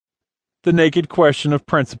The naked question of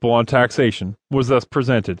principle on taxation was thus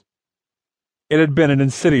presented. It had been an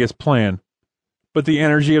insidious plan, but the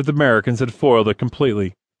energy of the Americans had foiled it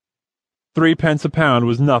completely. 3 pence a pound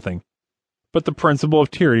was nothing, but the principle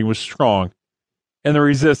of tyranny was strong, and the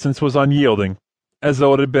resistance was unyielding, as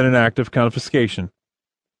though it had been an act of confiscation.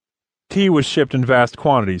 Tea was shipped in vast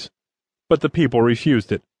quantities, but the people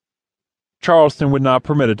refused it. Charleston would not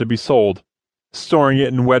permit it to be sold, storing it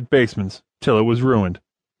in wet basements till it was ruined.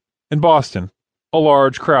 In Boston, a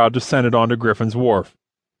large crowd descended onto Griffin's Wharf.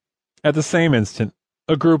 At the same instant,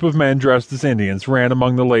 a group of men dressed as Indians ran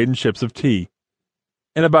among the laden ships of tea.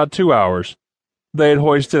 In about 2 hours, they had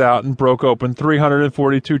hoisted out and broke open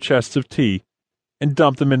 342 chests of tea and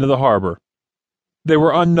dumped them into the harbor. They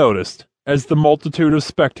were unnoticed, as the multitude of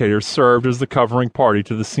spectators served as the covering party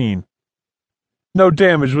to the scene. No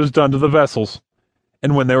damage was done to the vessels,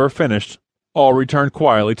 and when they were finished, all returned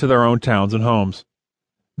quietly to their own towns and homes.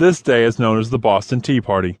 This day is known as the Boston Tea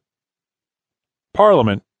Party.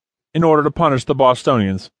 Parliament, in order to punish the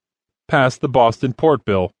Bostonians, passed the Boston Port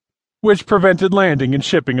Bill, which prevented landing and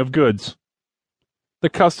shipping of goods. The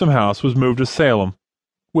custom house was moved to Salem,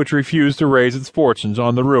 which refused to raise its fortunes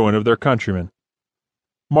on the ruin of their countrymen.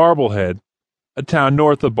 Marblehead, a town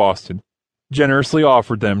north of Boston, generously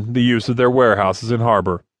offered them the use of their warehouses and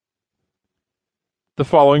harbor. The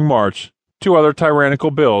following March, 2 other tyrannical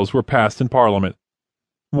bills were passed in Parliament.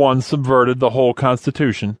 One subverted the whole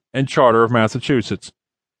Constitution and Charter of Massachusetts,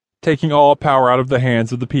 taking all power out of the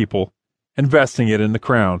hands of the people and vesting it in the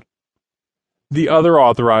Crown. The other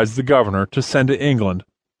authorized the governor to send to England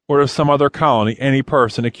or to some other colony any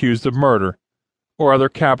person accused of murder or other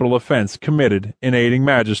capital offense committed in aiding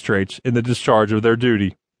magistrates in the discharge of their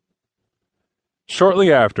duty.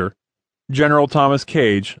 Shortly after, General Thomas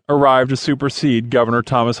Gage arrived to supersede Governor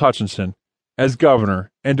Thomas Hutchinson as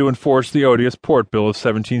governor and to enforce the odious Port Bill of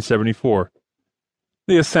 1774.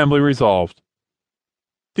 The Assembly resolved,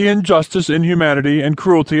 "The injustice, inhumanity, and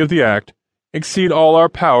cruelty of the act exceed all our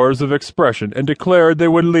powers of expression, and declared they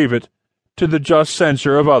would leave it to the just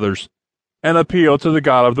censure of others, and appeal to the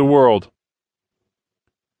God of the world."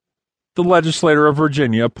 The legislature of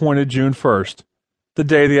Virginia appointed June 1st, the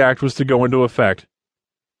day the act was to go into effect,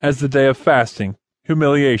 as the day of fasting,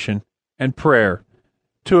 humiliation, and prayer,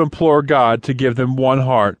 to implore God to give them one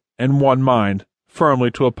heart and one mind,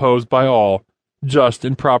 firmly to oppose by all, just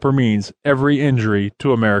and proper means, every injury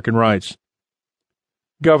to American rights.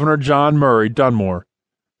 Governor John Murray Dunmore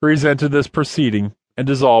resented this proceeding and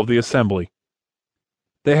dissolved the Assembly.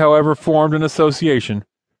 They, however, formed an association,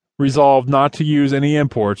 resolved not to use any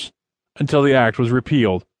imports until the act was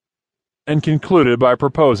repealed, and concluded by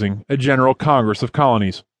proposing a general Congress of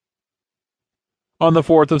Colonies. On the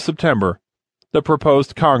 4th of September, the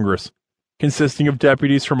proposed Congress, consisting of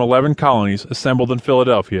deputies from 11 colonies assembled in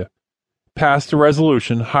Philadelphia, passed a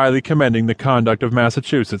resolution highly commending the conduct of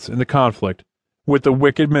Massachusetts in the conflict with the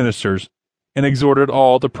wicked ministers and exhorted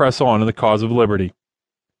all to press on in the cause of liberty.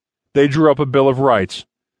 They drew up a Bill of Rights,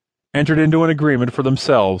 entered into an agreement for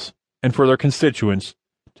themselves and for their constituents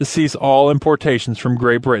to cease all importations from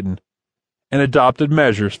Great Britain, and adopted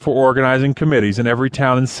measures for organizing committees in every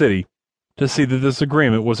town and city to see that this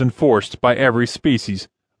agreement was enforced by every species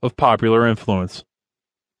of popular influence.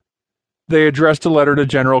 They addressed a letter to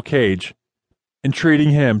General Gage, entreating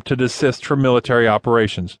him to desist from military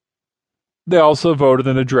operations. They also voted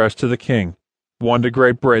an address to the King, one to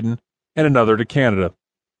Great Britain and another to Canada.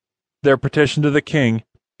 Their petition to the King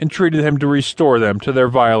entreated him to restore them to their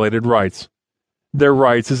violated rights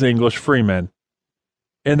as English freemen.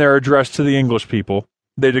 In their address to the English people,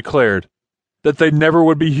 they declared that they never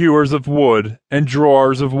would be hewers of wood and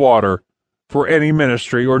drawers of water for any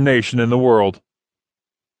ministry or nation in the world.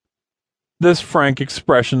 This frank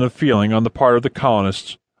expression of feeling on the part of the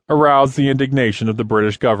colonists aroused the indignation of the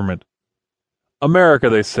British government. America,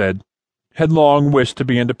 they said, had long wished to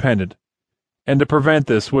be independent, and to prevent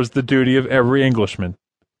this was the duty of every Englishman,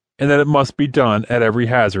 and that it must be done at every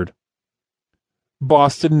hazard.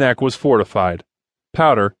 Boston Neck was fortified,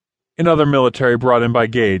 powder and other military brought in by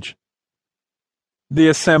Gage. The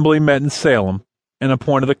Assembly met in Salem and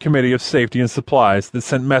appointed a committee of safety and supplies that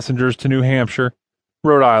sent messengers to New Hampshire,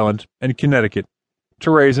 Rhode Island, and Connecticut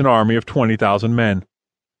to raise an army of 20,000 men.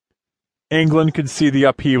 England could see the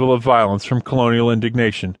upheaval of violence from colonial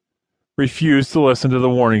indignation, refused to listen to the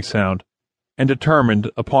warning sound, and determined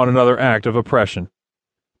upon another act of oppression.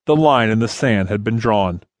 The line in the sand had been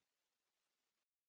drawn.